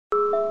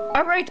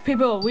Alright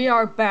people, we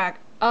are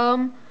back.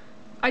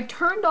 I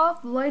turned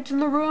off the lights in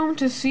the room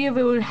to see if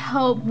it would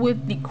help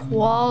with the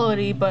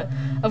quality, but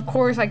of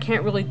course I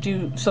can't really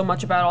do so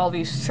much about all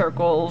these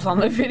circles on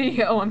the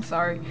video, I'm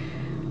sorry.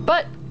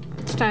 But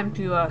it's time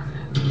to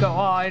go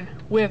on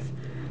with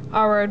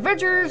our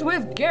adventures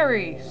with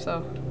Garry,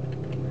 so...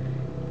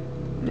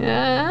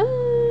 I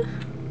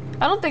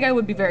don't think I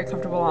would be very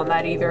comfortable on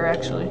that either,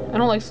 actually. I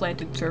don't like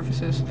slanted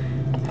surfaces.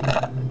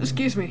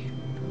 Excuse me.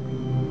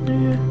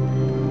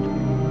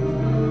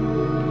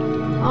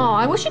 Oh,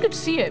 I wish you could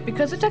see it,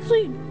 because it's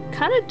actually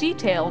kind of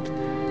detailed.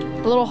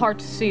 A little hard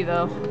to see,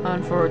 though,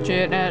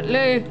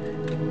 unfortunately.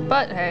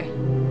 But, hey.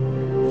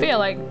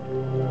 Feeling.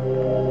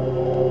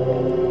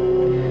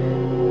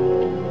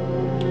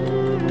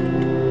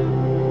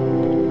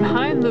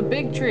 Behind the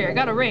big tree, I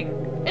got a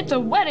ring. It's a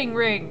wedding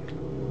ring!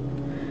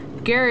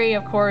 Garry,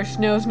 of course,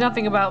 knows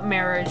nothing about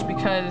marriage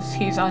because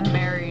he's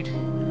unmarried.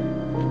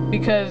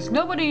 Because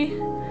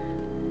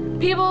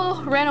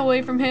people ran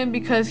away from him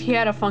because he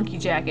had a funky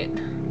jacket.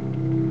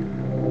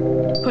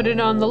 Put it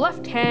on the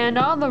left hand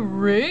on the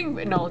ring.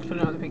 No, let's put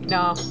it on the pink.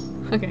 No.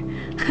 Okay.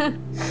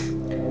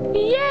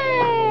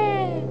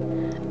 Yeah!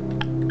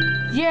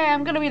 Yeah,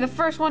 I'm gonna be the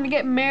first one to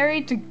get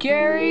married to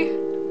Garry.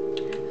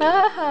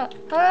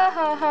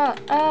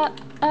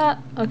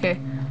 Okay.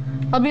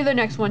 I'll be the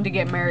next one to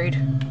get married.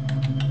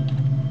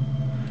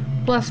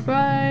 Blessed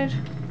bride,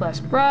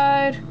 blessed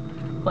bride,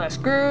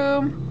 blessed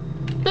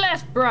groom,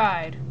 blessed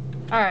bride.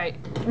 Alright,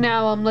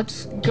 now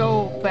let's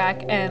go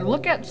back and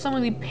look at some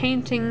of the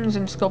paintings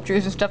and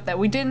sculptures and stuff that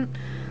we didn't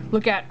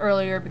look at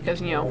earlier because,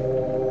 you know,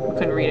 we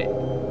couldn't read it.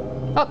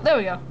 Oh, there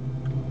we go.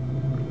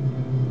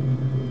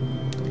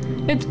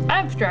 It's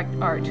abstract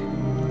art.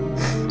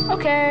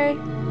 Okay.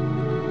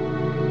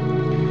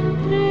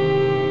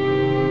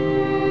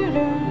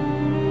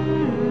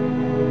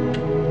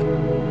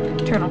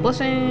 Eternal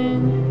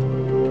blessing.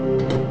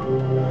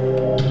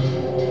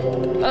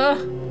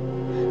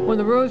 When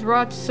the rose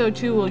rots, so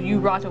too will you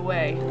rot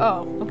away.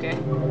 Oh, okay.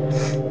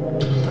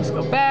 Let's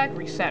go back,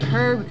 reset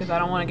her, because I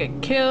don't want to get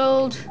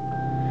killed.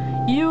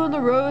 You and the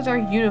rose are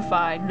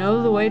unified.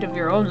 Know the weight of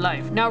your own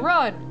life. Now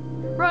run!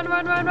 Run,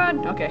 run, run,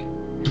 run! Okay.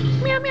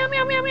 Meow, meow,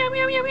 meow, meow, meow,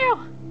 meow, meow, meow!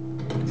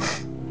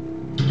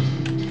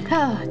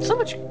 It's so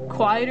much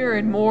quieter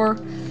and more,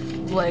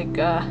 like,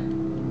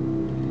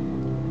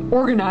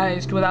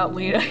 organized without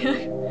Lita.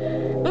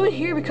 Women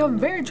here become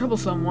very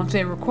troublesome once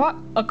they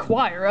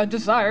acquire a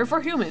desire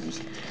for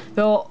humans.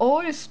 They'll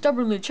always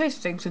stubbornly chase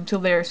things until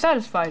they are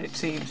satisfied, it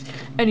seems.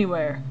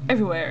 Anywhere,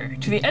 everywhere,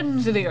 to the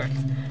ends of the earth.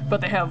 But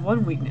they have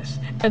one weakness,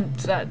 and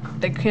it's that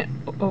they can't...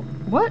 Oh,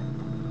 what?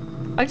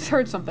 I just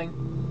heard something.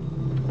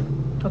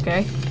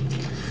 Okay.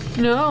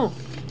 No.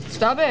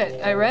 Stop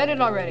it. I read it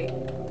already.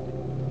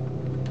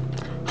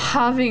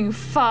 Having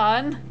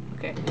fun.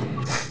 Okay.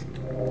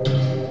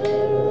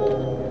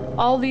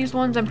 All these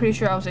ones, I'm pretty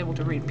sure I was able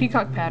to read.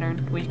 Peacock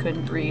pattern, we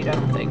couldn't read, I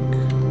don't think.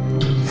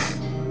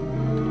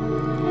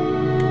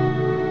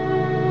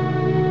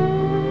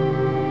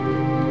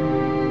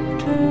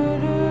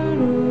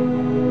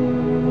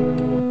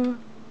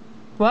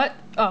 What?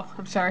 Oh,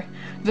 I'm sorry.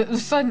 The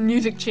sudden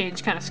music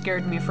change kind of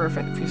scared me for a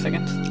few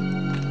seconds.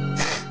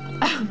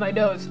 My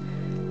nose.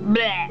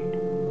 Bleh.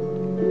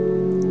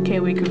 Okay,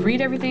 we could read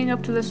everything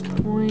up to this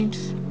point.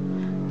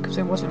 Because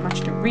there wasn't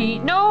much to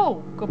read.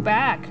 No! Go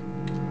back.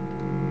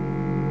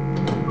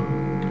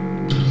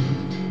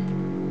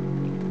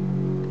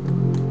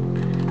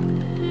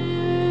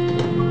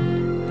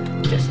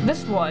 Just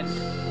this one.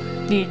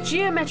 The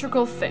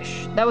geometrical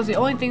fish. That was the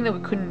only thing that we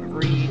couldn't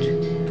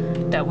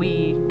read. That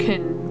we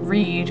can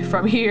read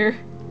from here.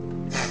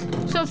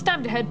 So it's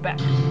time to head back.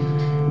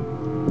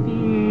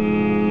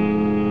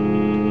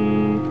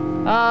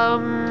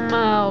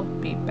 I'll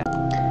be back.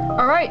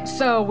 Alright,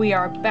 so we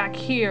are back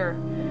here.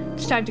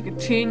 It's time to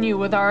continue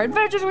with our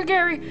adventures with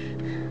Garry.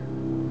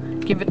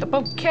 Give it the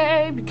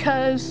bouquet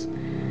because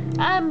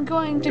I'm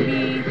going to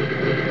be...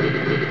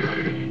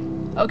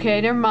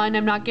 Okay, never mind,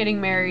 I'm not getting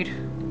married.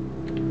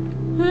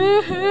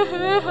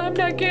 I'm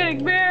not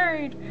getting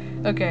married.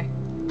 Okay.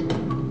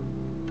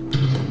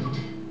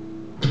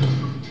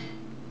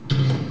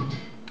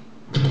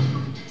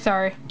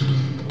 Sorry.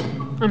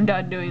 I'm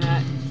done doing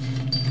that.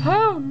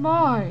 Oh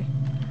my!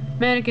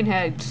 Mannequin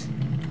heads.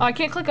 Oh, I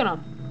can't click on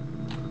them.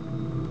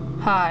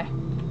 Hi.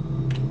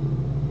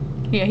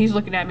 Yeah, he's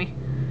looking at me.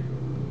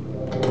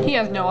 He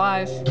has no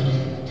eyes.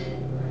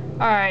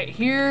 Alright,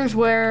 here's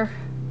where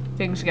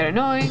things get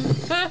annoying.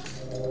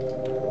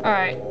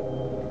 Alright.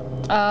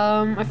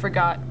 I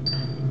forgot.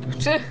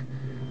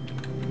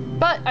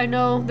 But I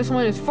know this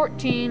one is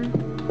 14.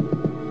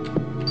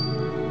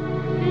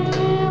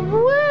 And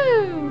woo!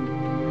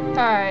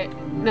 Alright,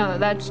 now that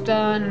that's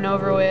done and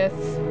over with,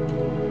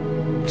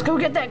 let's go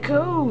get that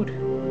code!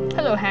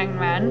 Hello,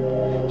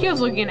 hangman. He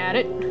was looking at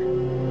it.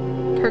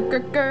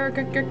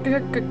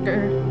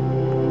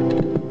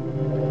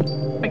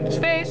 Make his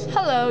face.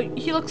 Hello.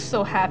 He looks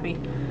so happy.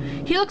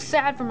 He looks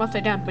sad from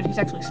upside down, but he's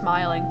actually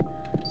smiling.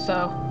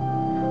 So,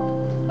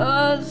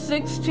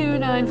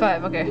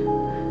 6295. Okay.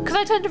 Because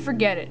I tend to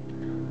forget it.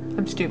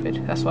 I'm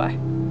stupid, that's why.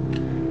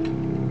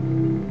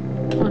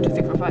 1, 2,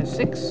 3, 4, 5,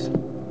 6.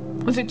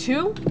 Was it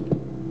 2?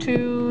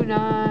 2,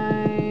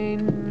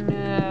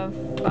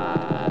 9,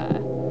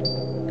 5.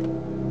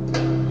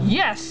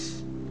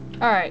 Yes!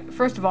 Alright,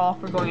 first of all,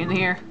 we're going in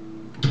here.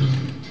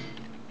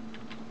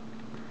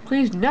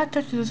 Please do not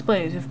touch the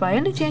displays. If by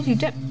any chance you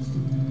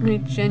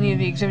damage any of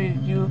the exhibits,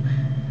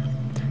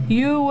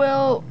 you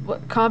will...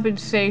 What,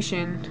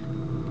 compensation.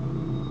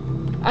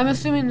 I'm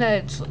assuming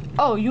that it's...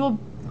 Oh,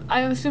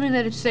 I'm assuming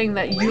that it's saying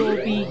that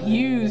you'll be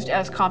used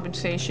as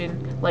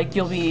compensation. Like,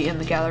 you'll be in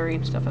the gallery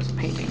and stuff as a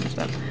painting and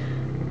stuff.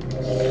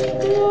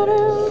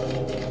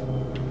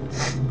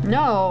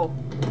 No.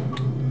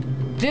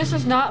 This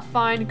is not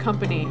fine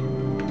company.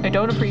 I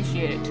don't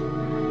appreciate it.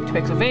 To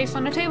fix a vase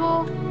on the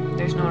table.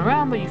 There's no one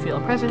around, but you feel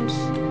a presence.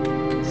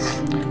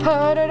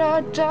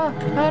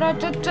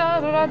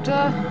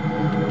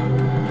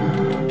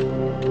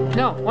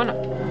 No, why not?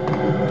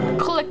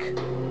 Click.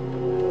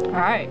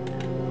 Alright.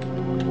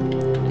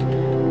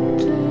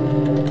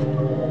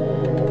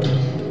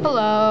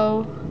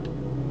 Hello.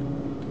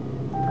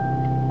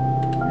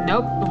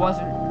 Nope, it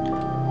wasn't.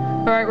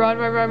 Alright,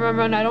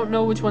 run. I don't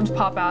know which ones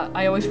pop out.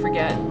 I always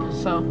forget,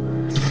 so.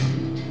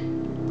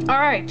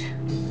 Alright.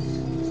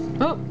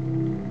 Oh.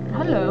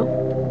 Hello.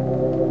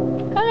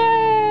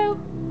 Hello.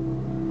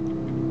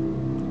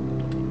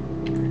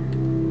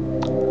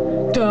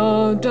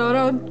 Dun dun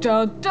dun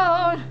dun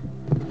dun.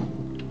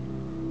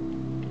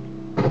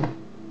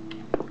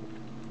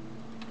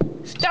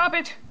 Stop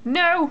it!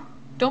 No!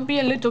 Don't be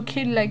a little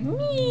kid like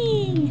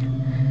me!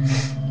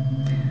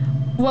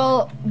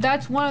 Well,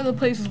 that's one of the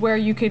places where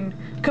you can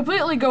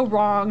completely go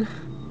wrong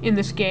in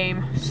this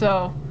game,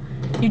 so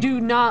you do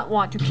not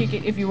want to kick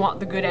it if you want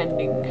the good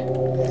ending.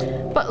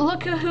 But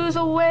look at who's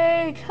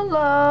awake!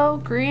 Hello!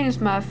 Green is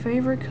my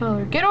favorite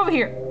color. Get over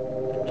here!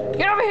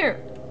 Get over here!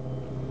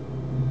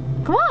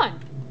 Come on!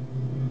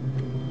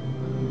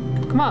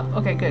 Come up.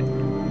 Okay, good.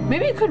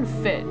 Maybe it couldn't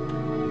fit.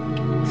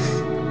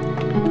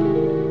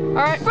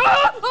 Alright.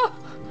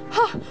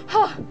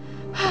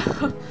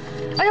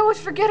 I always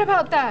forget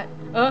about that.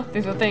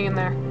 There's a thing in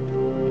there.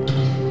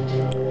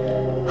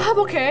 I'm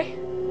okay.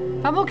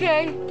 I'm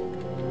okay.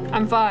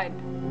 I'm fine.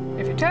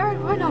 If you're tired,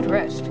 why not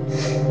rest?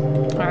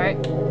 Alright.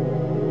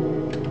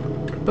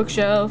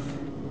 Bookshelf.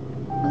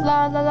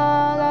 La la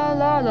la la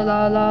la la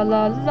la la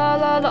la la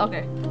la la.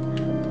 Okay.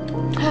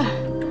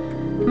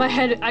 My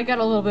head, I got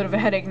a little bit of a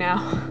headache now.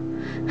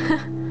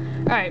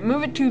 Alright,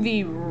 move it to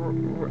the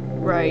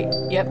right.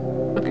 Yep.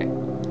 Okay.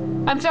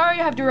 I'm sorry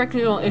I have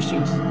directional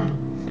issues.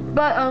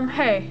 But,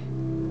 hey.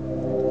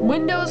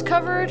 Windows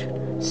covered?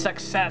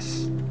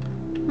 Success.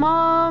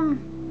 Mom,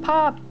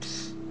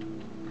 Pops.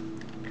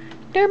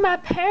 They're my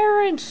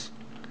parents.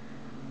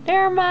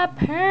 They're my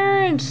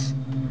parents.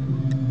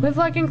 With,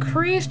 like,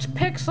 increased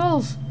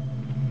pixels.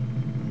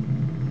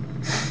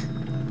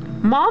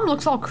 Mom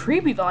looks all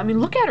creepy, though. I mean,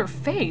 look at her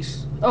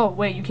face. Oh,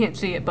 wait, you can't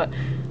see it, but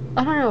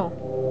I don't know.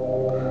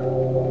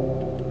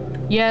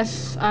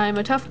 Yes, I'm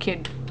a tough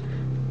kid.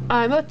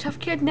 I'm a tough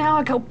kid now.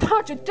 I go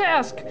punch a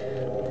desk.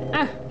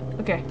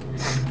 Okay.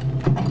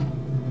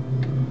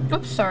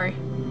 Oops, sorry.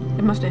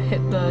 It must have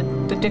hit the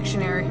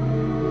dictionary.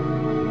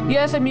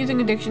 Yes, I'm using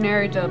a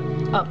dictionary to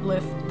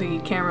uplift the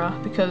camera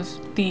because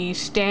the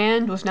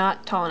stand was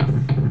not tall enough.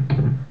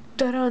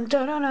 Dun dun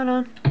dun dun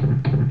dun.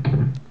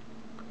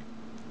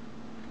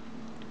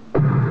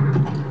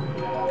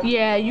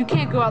 Yeah, you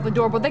can't go out the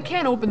door, but they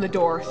can't open the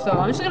door, so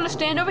I'm just gonna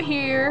stand over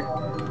here.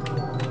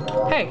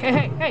 Hey, hey,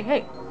 hey, hey,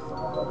 hey.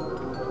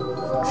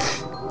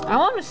 I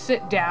want to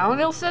sit down.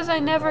 It says I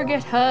never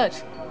get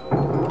hurt.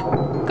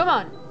 Come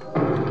on.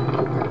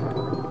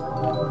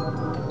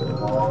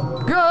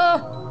 Gah!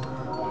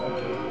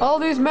 All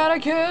these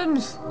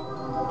mannequins.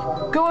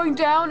 Going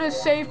down is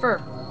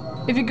safer.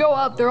 If you go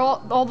up,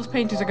 all those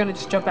paintings are gonna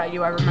just jump at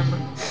you. I remember.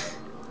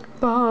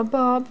 Bum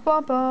bum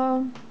bum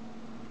bum.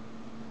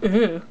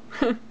 Ew.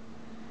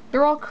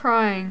 They're all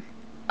crying.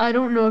 I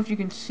don't know if you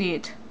can see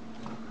it.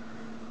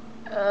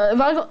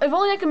 If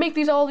only I could make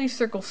all these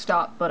circles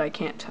stop, but I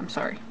can't. I'm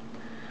sorry.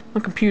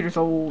 My computer's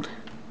old.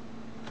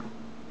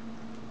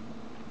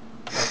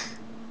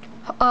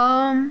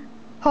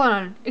 Hold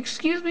on.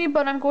 Excuse me,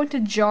 but I'm going to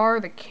jar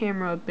the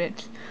camera a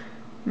bit.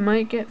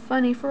 Might get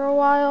funny for a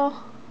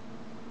while.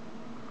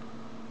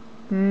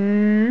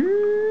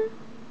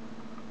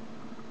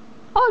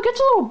 Oh, it gets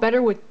a little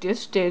better with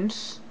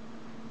distance.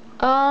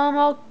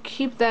 I'll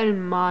keep that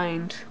in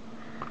mind.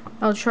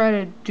 I'll try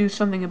to do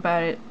something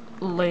about it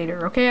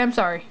later. Okay, I'm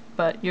sorry,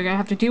 but you're gonna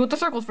have to deal with the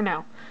circles for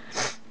now.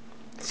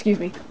 Excuse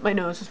me, my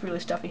nose is really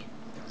stuffy.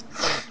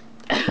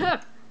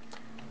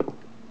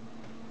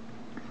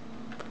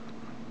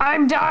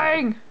 I'm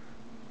dying!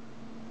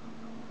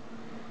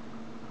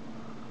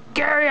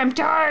 Garry, I'm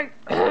dying!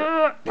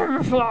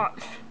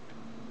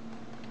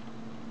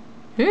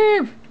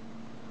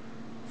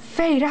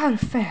 Fade out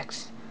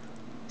effects.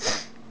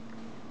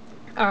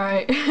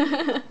 Alright.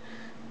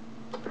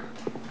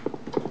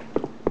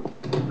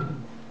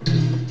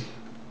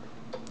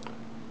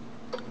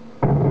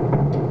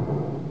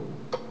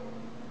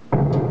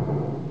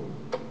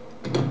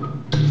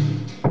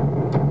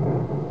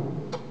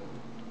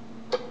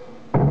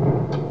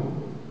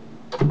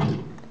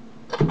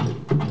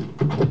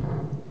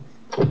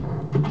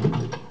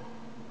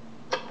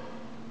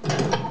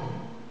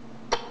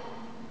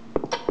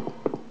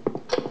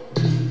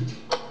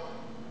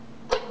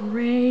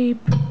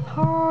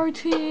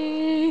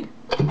 Party.